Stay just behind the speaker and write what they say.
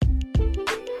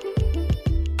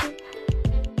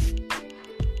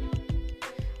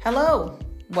Hello,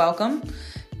 welcome.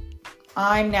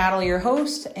 I'm Natalie, your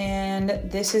host, and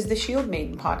this is the Shield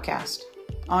Maiden podcast.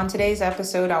 On today's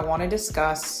episode, I want to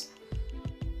discuss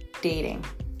dating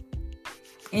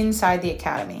inside the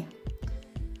academy.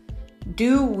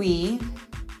 Do we,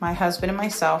 my husband and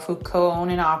myself, who co-own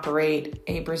and operate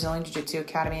a Brazilian Jiu-Jitsu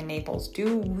academy in Naples,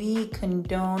 do we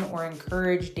condone or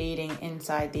encourage dating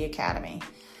inside the academy?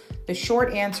 The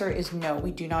short answer is no,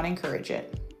 we do not encourage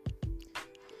it.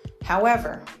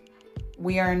 However,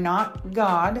 we are not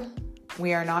God.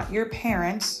 We are not your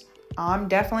parents. I'm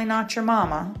definitely not your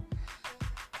mama.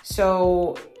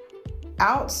 So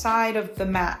outside of the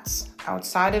mats,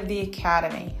 outside of the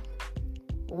academy,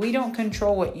 we don't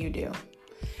control what you do.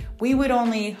 We would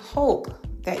only hope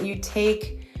that you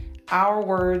take our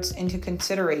words into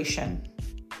consideration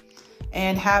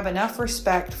and have enough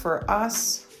respect for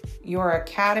us, your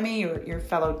academy, your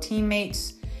fellow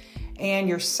teammates, and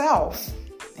yourself,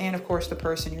 and of course the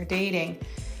person you're dating,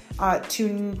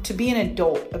 to be an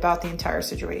adult about the entire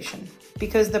situation.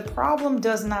 Because the problem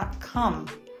does not come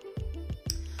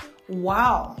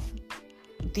while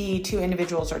the two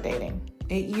individuals are dating.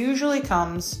 It usually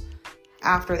comes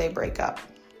after they break up.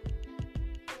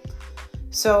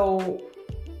 So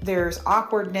there's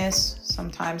awkwardness.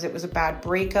 Sometimes it was a bad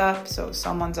breakup, so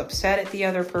someone's upset at the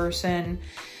other person.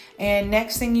 And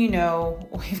next thing you know,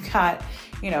 we've got,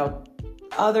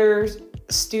 other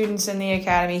students in the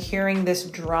academy hearing this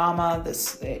drama,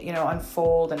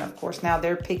 unfold. And of course, now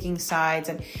they're picking sides,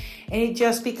 and it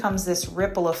just becomes this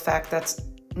ripple effect that's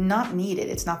not needed.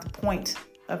 It's not the point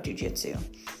of jiu-jitsu.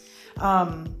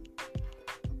 My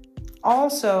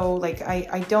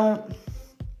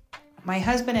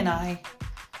husband and I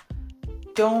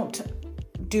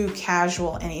don't do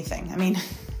casual anything. I mean,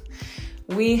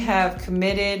 we have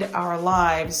committed our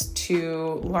lives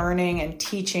to learning and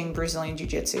teaching Brazilian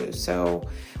Jiu-Jitsu. So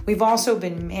we've also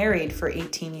been married for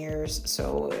 18 years.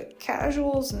 So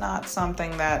casual is not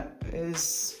something that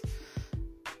is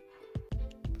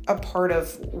a part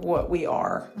of what we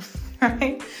are,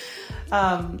 right?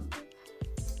 But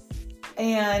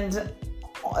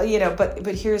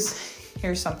here's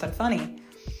something funny.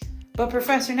 But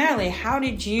Professor Natalie, how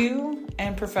did you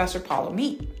and Professor Paulo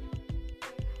meet?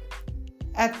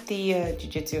 At the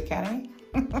Jiu-Jitsu Academy.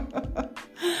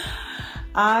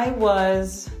 I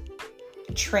was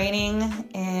training,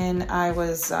 and I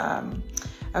was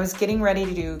getting ready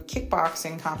to do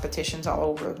kickboxing competitions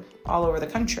all over the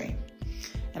country.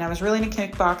 And I was really into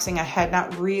kickboxing. I had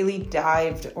not really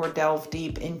delved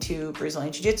deep into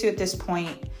Brazilian Jiu-Jitsu at this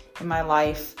point in my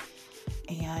life,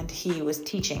 and he was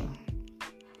teaching.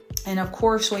 And of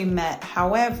course we met.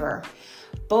 However,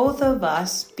 both of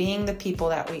us being the people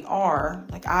that we are,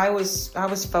 like I was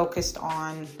focused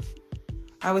on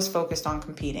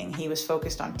competing. He was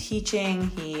focused on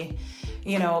teaching.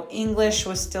 English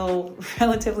was still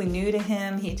relatively new to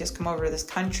him. He had just come over to this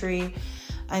country.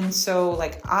 And so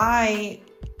I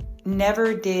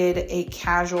never did a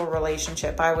casual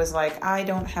relationship. I was like, I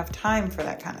don't have time for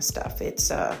that kind of stuff.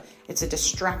 It's a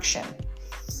distraction.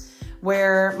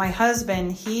 Where my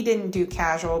husband, he didn't do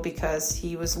casual because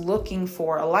he was looking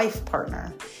for a life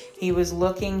partner. He was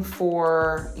looking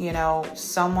for,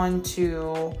 someone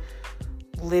to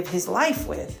live his life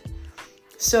with.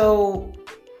 So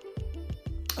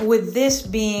with this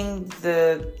being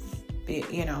the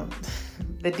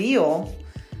deal,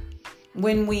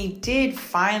 when we did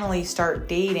finally start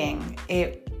dating,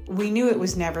 we knew it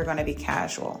was never going to be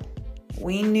casual.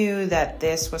 We knew that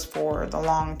this was for the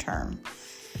long term.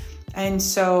 And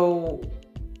so,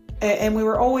 and we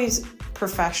were always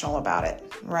professional about it,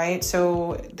 right?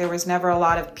 So there was never a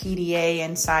lot of PDA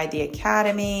inside the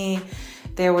academy.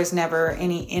 There was never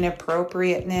any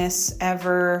inappropriateness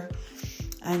ever.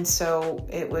 And so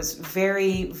it was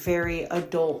very, very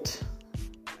adult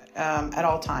at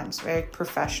all times, very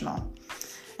professional.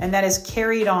 And that is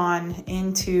carried on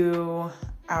into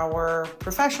our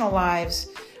professional lives,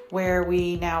 where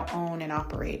we now own and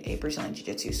operate a Brazilian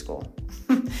Jiu-Jitsu school.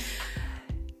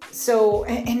 So,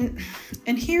 and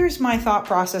here's my thought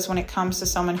process when it comes to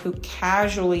someone who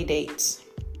casually dates.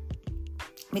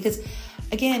 Because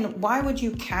again, why would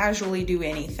you casually do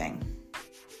anything?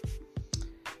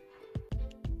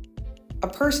 A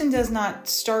person does not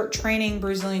start training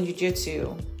Brazilian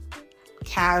Jiu-Jitsu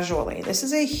casually. This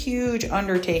is a huge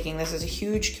undertaking. This is a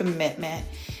huge commitment.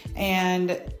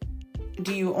 And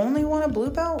do you only want a blue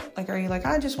belt? Are you like,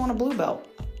 I just want a blue belt?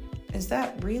 Is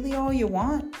that really all you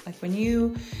want?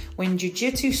 When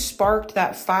jiu-jitsu sparked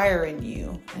that fire in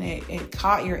you and it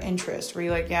caught your interest, were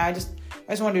you like, yeah, I just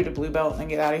want to do the blue belt and then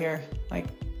get out of here?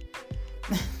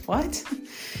 What?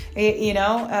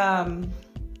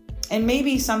 And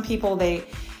maybe some people, they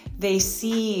They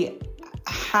see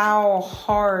how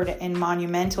hard and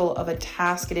monumental of a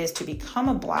task it is to become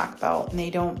a black belt, and they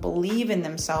don't believe in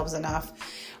themselves enough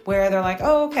where they're like,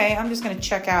 oh, okay, I'm just going to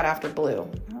check out after blue.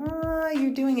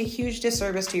 You're doing a huge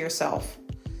disservice to yourself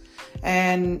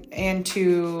and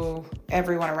to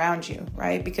everyone around you,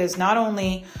 right? Because not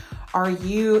only are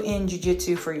you in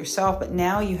jiu-jitsu for yourself, but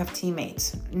now you have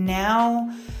teammates.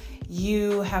 Now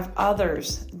you have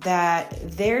others that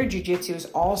their jiu-jitsu is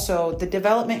also, the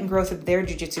development and growth of their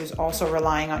jiu-jitsu is also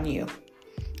relying on you,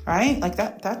 right? Like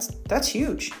that's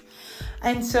huge.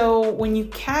 And so when you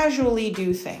casually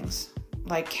do things,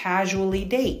 like casually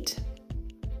date,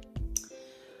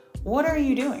 what are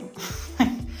you doing?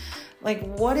 Like,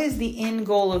 what is the end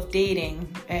goal of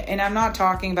dating? And I'm not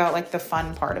talking about like the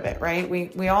fun part of it, right?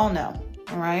 We all know,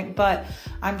 all right? But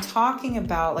I'm talking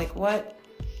about like what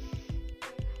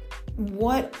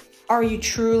are you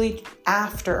truly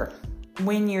after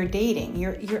when you're dating?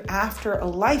 You're after a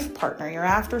life partner. You're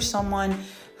after someone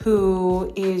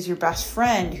who is your best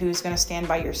friend, who's going to stand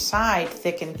by your side,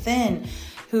 thick and thin,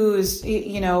 who's,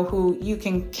 who you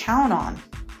can count on.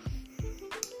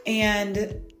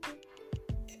 And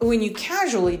when you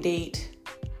casually date,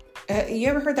 you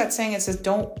ever heard that saying? It says,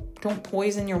 don't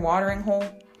poison your watering hole.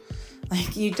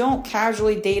 Like, you don't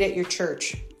casually date at your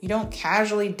church. You don't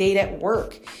casually date at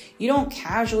work. You don't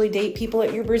casually date people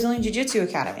at your Brazilian Jiu-Jitsu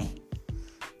Academy.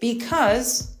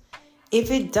 Because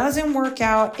if it doesn't work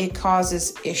out, it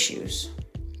causes issues.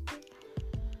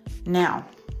 Now,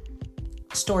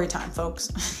 story time,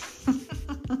 folks.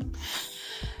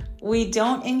 We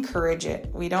don't encourage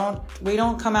it. We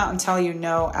don't come out and tell you,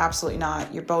 no, absolutely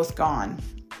not. You're both gone.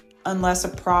 Unless a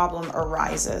problem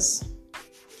arises.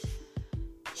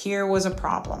 Here was a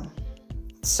problem.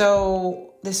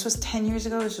 So this was 10 years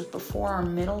ago. This was before our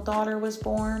middle daughter was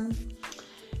born.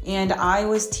 And I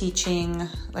was teaching,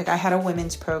 like, I had a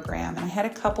women's program, and I had a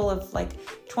couple of like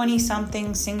 20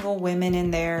 something single women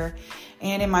in there.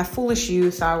 And in my foolish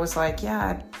youth, I was like,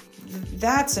 yeah,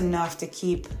 that's enough to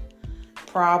keep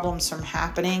problems from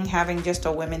happening, having just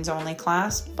a women's only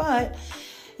class. But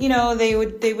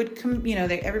everybody would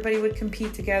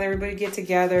compete together, everybody would get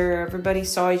together, everybody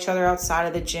saw each other outside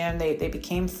of the gym, they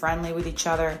became friendly with each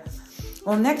other.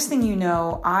 Well, next thing you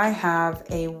know, I have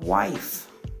a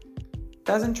wife,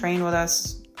 doesn't train with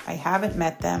us, I haven't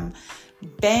met them,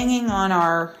 banging on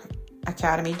our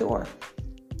academy door.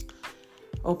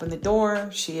 Open the door,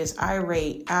 she is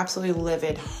irate, absolutely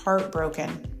livid,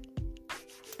 heartbroken,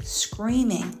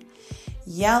 screaming,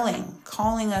 yelling,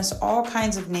 calling us all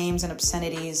kinds of names and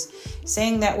obscenities,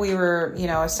 saying that we were,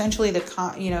 essentially the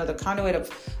conduit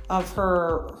of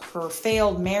her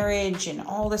failed marriage and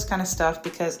all this kind of stuff.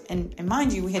 Because, and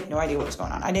mind you, we had no idea what was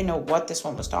going on. I didn't know what this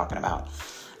one was talking about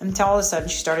until all of a sudden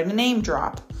she started to name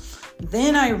drop.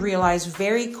 Then I realized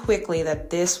very quickly that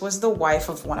this was the wife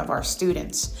of one of our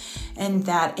students, and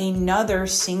that another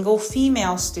single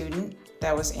female student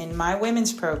that was in my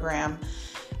women's program,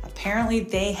 apparently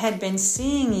they had been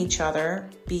seeing each other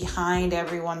behind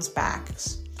everyone's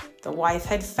backs. The wife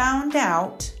had found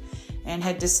out and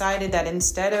had decided that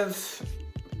instead of,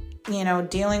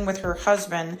 dealing with her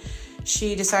husband,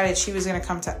 she decided she was going to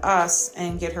come to us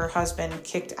and get her husband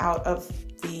kicked out of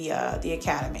the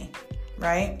academy,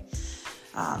 right?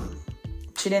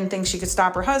 She didn't think she could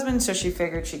stop her husband, so she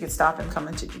figured she could stop him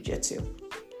coming to jiu-jitsu.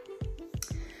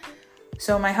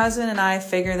 So my husband and I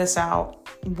figure this out.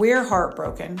 We're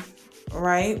heartbroken,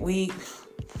 right?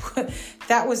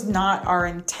 That was not our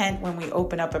intent when we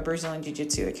opened up a Brazilian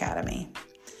Jiu-Jitsu Academy.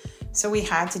 So we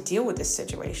had to deal with this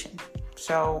situation.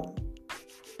 So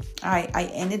I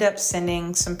ended up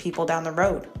sending some people down the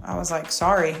road. I was like,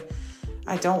 sorry,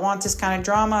 I don't want this kind of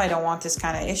drama. I don't want this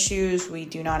kind of issues. We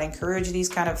do not encourage these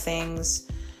kind of things.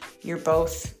 You're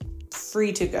both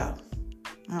free to go.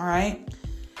 All right.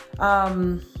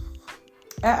 And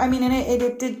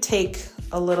it did take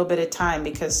a little bit of time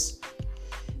because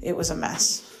it was a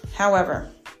mess.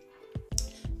 However,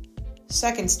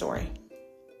 second story.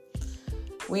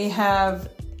 We have,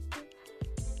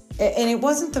 and it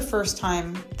wasn't the first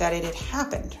time that it had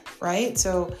happened, right?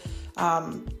 So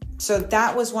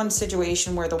that was one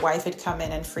situation where the wife had come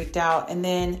in and freaked out. And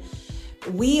then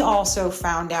we also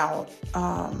found out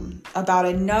about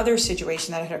another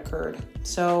situation that had occurred.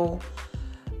 So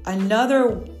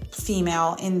another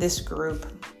female in this group,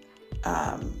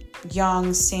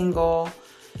 young, single,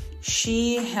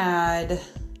 she had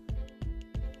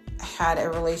a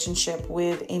relationship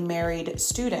with a married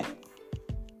student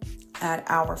at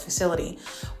our facility.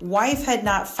 Wife had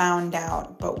not found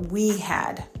out, but we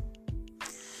had.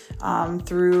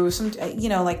 Through some,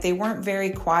 they weren't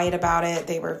very quiet about it.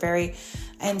 They were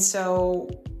and so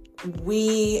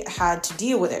we had to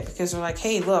deal with it because they're like,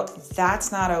 hey, look,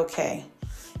 that's not okay.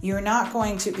 You're not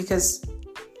going to, because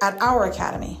at our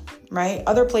academy, right?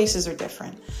 Other places are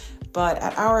different, but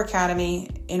at our academy,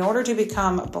 in order to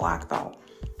become a black belt,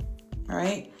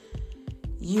 right?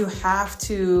 You have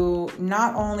to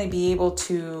not only be able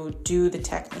to do the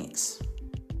techniques,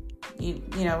 you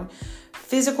know,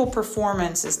 physical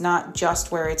performance is not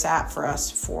just where it's at for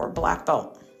us for black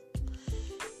belt.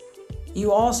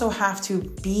 You also have to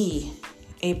be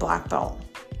a black belt.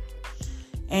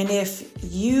 And if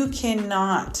you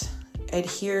cannot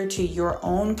adhere to your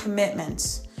own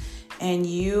commitments and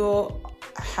you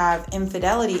have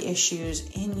infidelity issues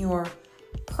in your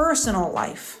personal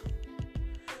life,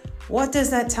 what does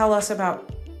that tell us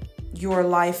about your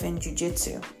life in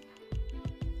jiu-jitsu?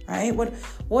 Right?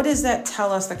 What does that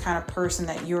tell us the kind of person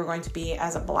that you're going to be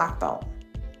as a black belt?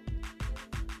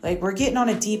 Like, we're getting on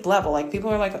a deep level. Like, people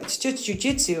are like, it's just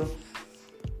jiu-jitsu.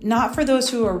 Not for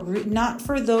those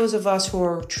of us who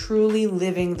are truly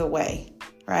living the way,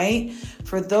 right?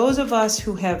 For those of us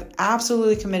who have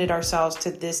absolutely committed ourselves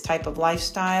to this type of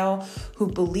lifestyle, who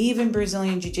believe in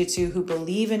Brazilian jiu-jitsu, who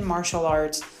believe in martial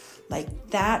arts, like,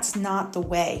 that's not the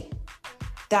way.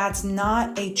 That's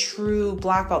not a true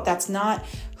black belt. That's not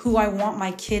who I want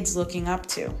my kids looking up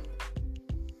to,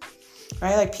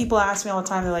 right? Like, people ask me all the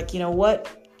time, they're like, you know, what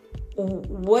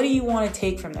do you want to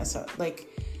take from this? Like,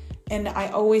 and I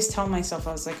always tell myself,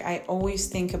 I was like, I always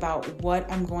think about what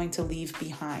I'm going to leave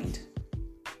behind,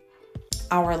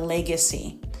 our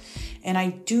legacy. And I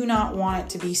do not want it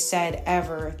to be said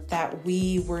ever that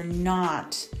we were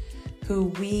not who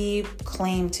we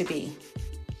claim to be,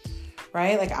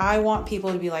 right? Like, I want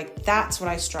people to be like, that's what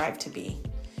I strive to be.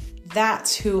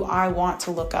 That's who I want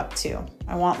to look up to.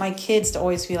 I want my kids to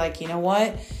always be like, you know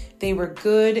what? They were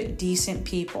good, decent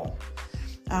people.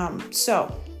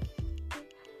 So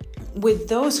with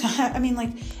those, I mean,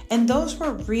 like, and those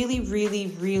were really, really,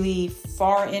 really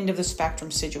far end of the spectrum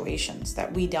situations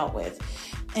that we dealt with.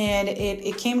 And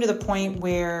it came to the point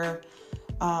where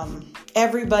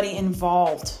everybody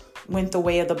involved went the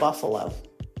way of the buffalo,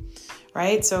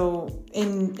 right? So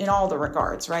in all the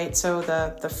regards, right? So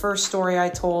the first story I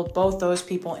told, both those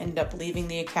people ended up leaving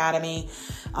the academy.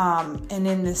 And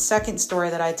in the second story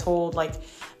that I told, like,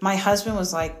 my husband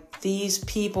was like, these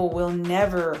people will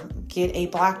never get a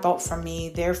black belt from me,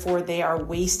 therefore they are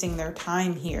wasting their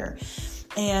time here.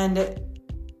 And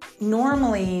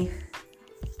normally,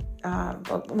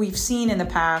 we've seen in the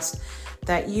past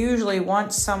that usually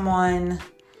once someone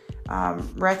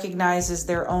recognizes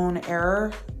their own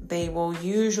error, they will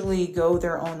usually go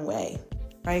their own way,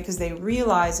 right? Because they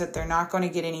realize that they're not going to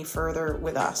get any further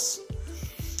with us.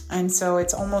 And so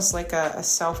it's almost like a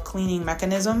self-cleaning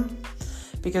mechanism,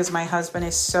 because my husband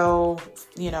is so,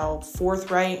 you know,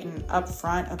 forthright and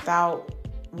upfront about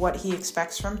what he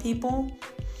expects from people.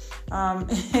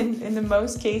 In the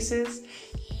most cases,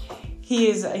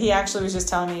 he actually was just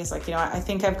telling me, he's like, you know, I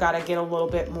think I've got to get a little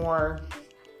bit more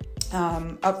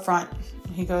upfront.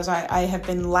 He goes, I have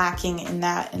been lacking in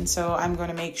that. And so I'm going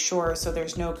to make sure so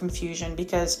there's no confusion,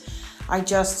 because I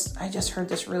just heard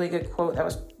this really good quote that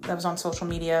was on social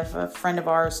media of a friend of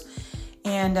ours.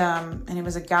 And it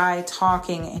was a guy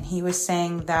talking, and he was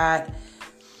saying that,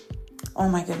 oh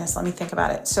my goodness, let me think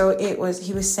about it. So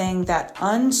he was saying that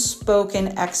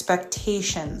unspoken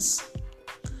expectations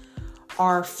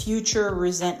are future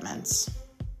resentments.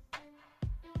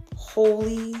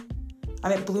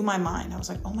 It blew my mind. I was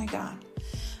like, oh my God.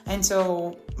 And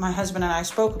so my husband and I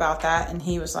spoke about that, and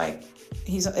he was like,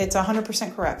 it's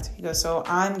 100% correct. He goes, so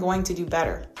I'm going to do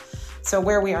better. So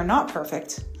where we are not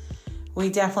perfect, we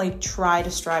definitely try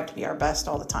to strive to be our best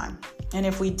all the time. And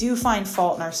if we do find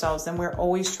fault in ourselves, then we're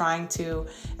always trying to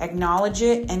acknowledge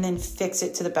it and then fix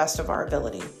it to the best of our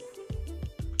ability.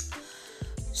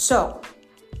 So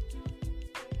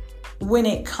when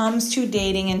it comes to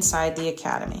dating inside the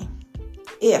academy,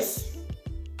 if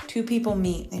two people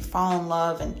meet, they fall in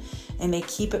love, and they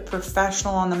keep it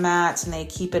professional on the mats, and they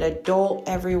keep it adult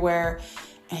everywhere,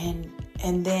 and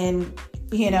then,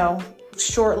 you know,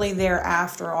 shortly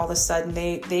thereafter, all of a sudden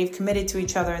they've committed to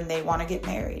each other and they want to get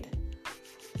married.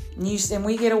 And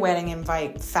we get a wedding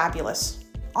invite. Fabulous.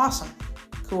 Awesome.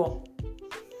 Cool.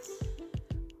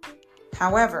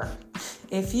 However,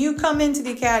 if you come into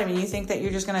the academy and you think that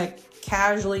you're just going to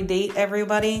casually date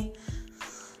everybody,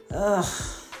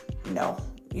 no.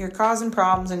 You're causing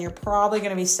problems, and you're probably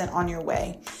going to be sent on your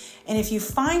way. And if you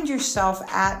find yourself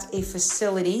at a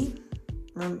facility,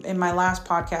 in my last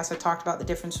podcast, I talked about the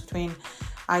difference between,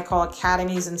 I call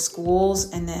academies and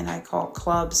schools, and then I call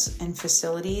clubs and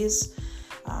facilities,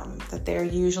 that they're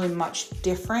usually much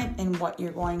different in what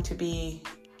you're going to be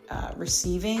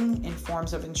receiving in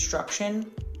forms of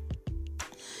instruction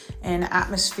and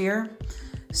atmosphere.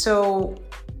 So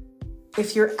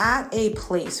if you're at a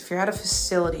place, if you're at a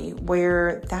facility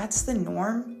where that's the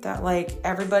norm, that like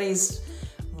everybody's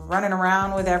running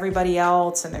around with everybody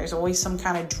else and there's always some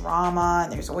kind of drama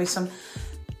and there's always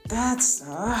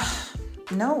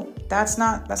no, that's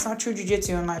not true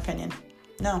jiu-jitsu in my opinion.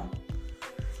 No.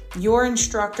 Your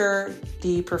instructor,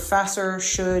 the professor,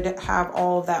 should have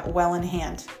all of that well in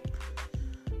hand,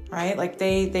 right? Like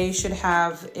they should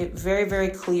have it very, very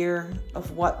clear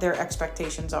of what their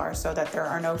expectations are so that there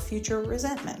are no future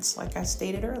resentments, like I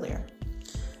stated earlier.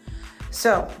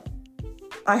 So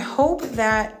I hope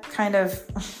that kind of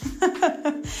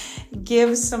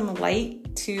gives some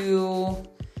light to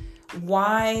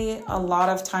why a lot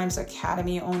of times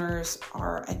academy owners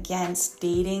are against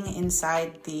dating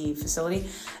inside the facility.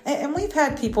 And we have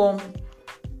had people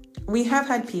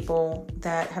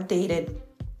that have dated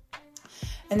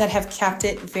and that have kept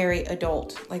it very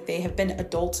adult. Like they have been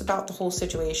adults about the whole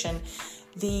situation.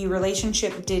 The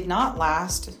relationship did not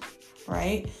last,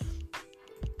 right?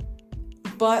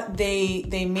 But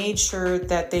they made sure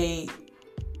that they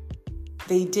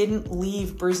didn't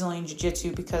leave Brazilian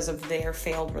Jiu-Jitsu because of their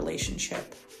failed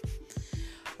relationship,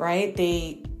 right?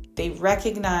 They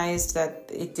recognized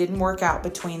that it didn't work out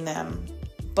between them,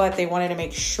 but they wanted to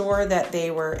make sure that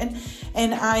they were,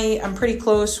 and I'm pretty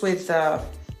close with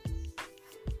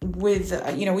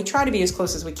we try to be as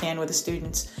close as we can with the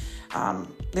students.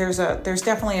 There's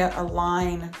definitely a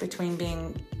line between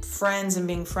being friends and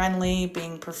being friendly,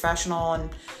 being professional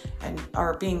and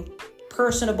or being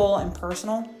personable and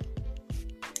personal.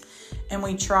 And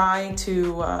we try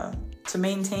to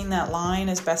maintain that line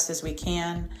as best as we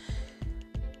can.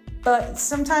 But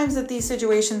sometimes at these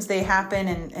situations they happen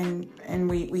and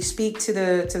we speak to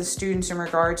the students in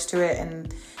regards to it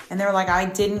and they're like, I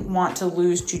didn't want to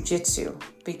lose jiu-jitsu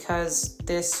because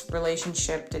this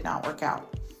relationship did not work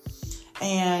out.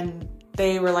 And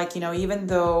they were like, even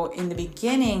though in the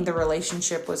beginning the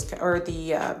relationship was, or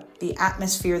the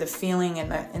atmosphere, the feeling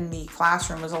in the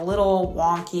classroom was a little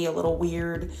wonky, a little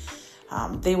weird,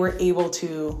 they were able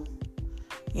to,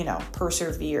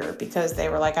 persevere because they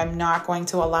were like, I'm not going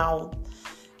to allow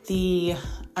the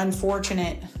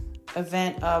unfortunate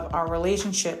event of our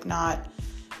relationship not,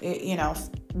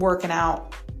 working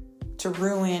out to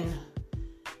ruin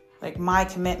like my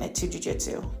commitment to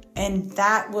jiu-jitsu. And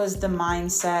that was the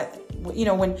mindset,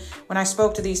 when I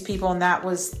spoke to these people and that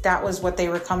was what they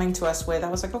were coming to us with. I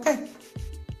was like, okay,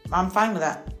 I'm fine with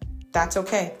that. That's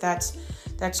okay. That's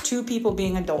two people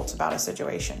being adults about a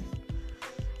situation.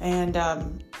 And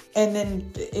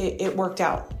then it worked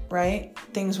out, right?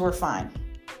 Things were fine.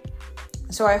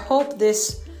 So I hope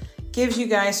this gives you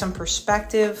guys some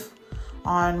perspective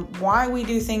on why we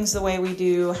do things the way we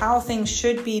do, how things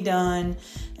should be done,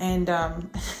 and,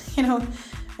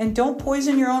 and don't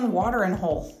poison your own watering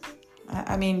hole.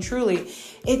 I mean, truly,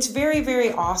 it's very,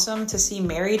 very awesome to see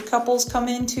married couples come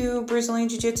into Brazilian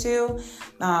Jiu-Jitsu.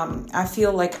 I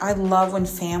feel like I love when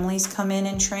families come in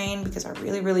and train because I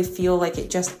really, really feel like it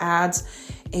just adds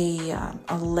a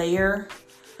layer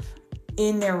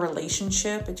in their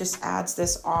relationship. It just adds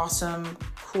this awesome,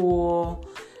 cool,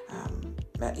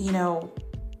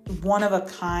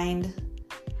 one-of-a-kind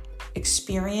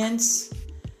experience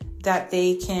that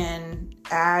they can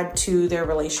add to their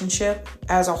relationship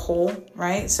as a whole,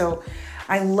 right? So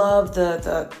I love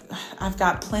I've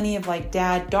got plenty of like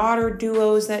dad-daughter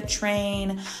duos that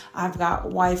train. I've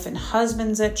got wife and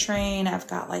husbands that train. I've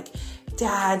got like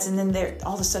dads, and then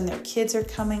all of a sudden their kids are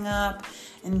coming up.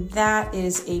 And that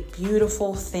is a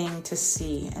beautiful thing to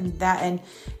see.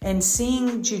 And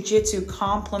seeing jiu-jitsu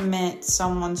complement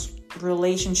someone's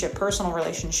relationship, personal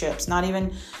relationships, not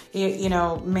even,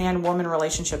 man-woman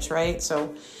relationships, right?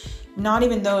 So not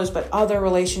even those, but other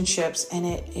relationships. And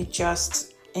it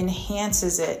just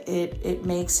enhances it. It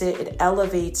makes it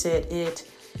elevates it.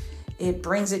 It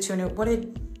brings it to a new, what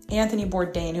did Anthony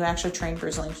Bourdain, who actually trained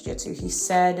Brazilian Jiu-Jitsu, he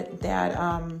said that,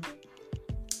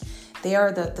 they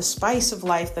are the spice of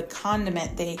life, the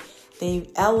condiment. They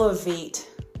elevate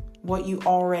what you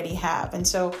already have. And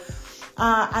so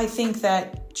I think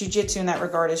that jiu-jitsu in that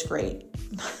regard is great.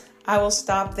 I will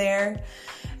stop there.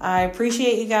 I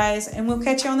appreciate you guys, and we'll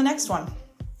catch you on the next one.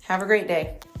 Have a great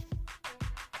day.